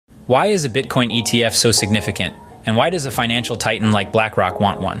Why is a Bitcoin ETF so significant, and why does a financial titan like BlackRock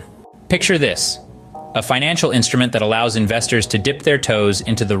want one? Picture this: a financial instrument that allows investors to dip their toes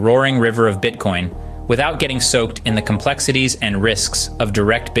into the roaring river of Bitcoin without getting soaked in the complexities and risks of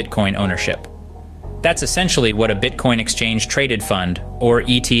direct Bitcoin ownership. That's essentially what a Bitcoin exchange-traded fund, or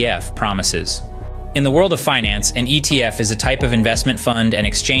ETF, promises. In the world of finance, an ETF is a type of investment fund and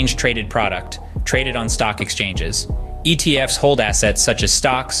exchange-traded product traded on stock exchanges. ETFs hold assets such as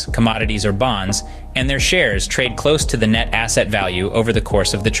stocks, commodities, or bonds, and their shares trade close to the net asset value over the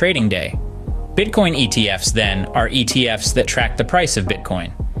course of the trading day. Bitcoin ETFs, then, are ETFs that track the price of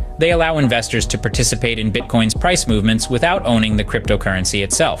Bitcoin. They allow investors to participate in Bitcoin's price movements without owning the cryptocurrency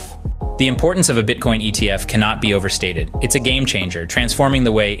itself. The importance of a Bitcoin ETF cannot be overstated. It's a game changer, transforming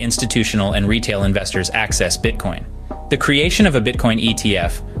the way institutional and retail investors access Bitcoin. The creation of a Bitcoin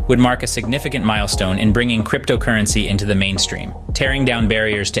ETF would mark a significant milestone in bringing cryptocurrency into the mainstream, tearing down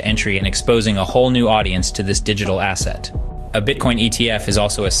barriers to entry and exposing a whole new audience to this digital asset. A Bitcoin ETF is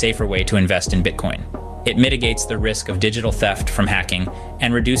also a safer way to invest in Bitcoin. It mitigates the risk of digital theft from hacking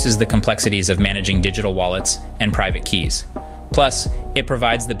and reduces the complexities of managing digital wallets and private keys. Plus, it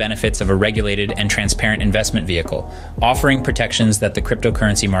provides the benefits of a regulated and transparent investment vehicle, offering protections that the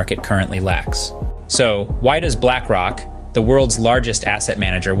cryptocurrency market currently lacks. So, why does BlackRock, the world's largest asset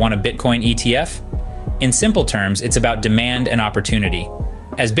manager, want a Bitcoin ETF? In simple terms, it's about demand and opportunity.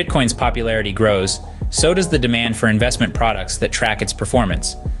 As Bitcoin's popularity grows, so does the demand for investment products that track its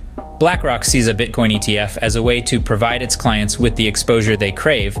performance. BlackRock sees a Bitcoin ETF as a way to provide its clients with the exposure they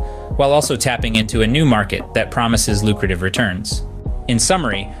crave, while also tapping into a new market that promises lucrative returns. In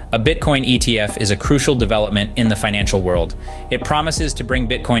summary, a Bitcoin ETF is a crucial development in the financial world. It promises to bring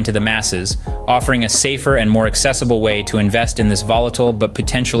Bitcoin to the masses, offering a safer and more accessible way to invest in this volatile but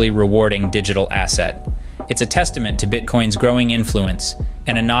potentially rewarding digital asset. It's a testament to Bitcoin's growing influence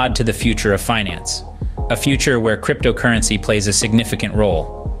and a nod to the future of finance, a future where cryptocurrency plays a significant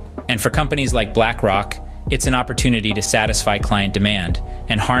role. And for companies like BlackRock, it's an opportunity to satisfy client demand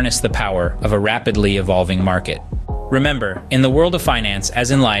and harness the power of a rapidly evolving market. Remember, in the world of finance, as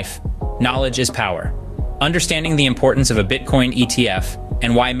in life, knowledge is power. Understanding the importance of a Bitcoin ETF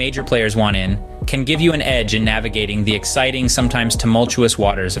and why major players want in can give you an edge in navigating the exciting, sometimes tumultuous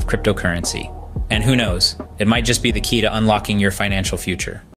waters of cryptocurrency. And who knows, it might just be the key to unlocking your financial future.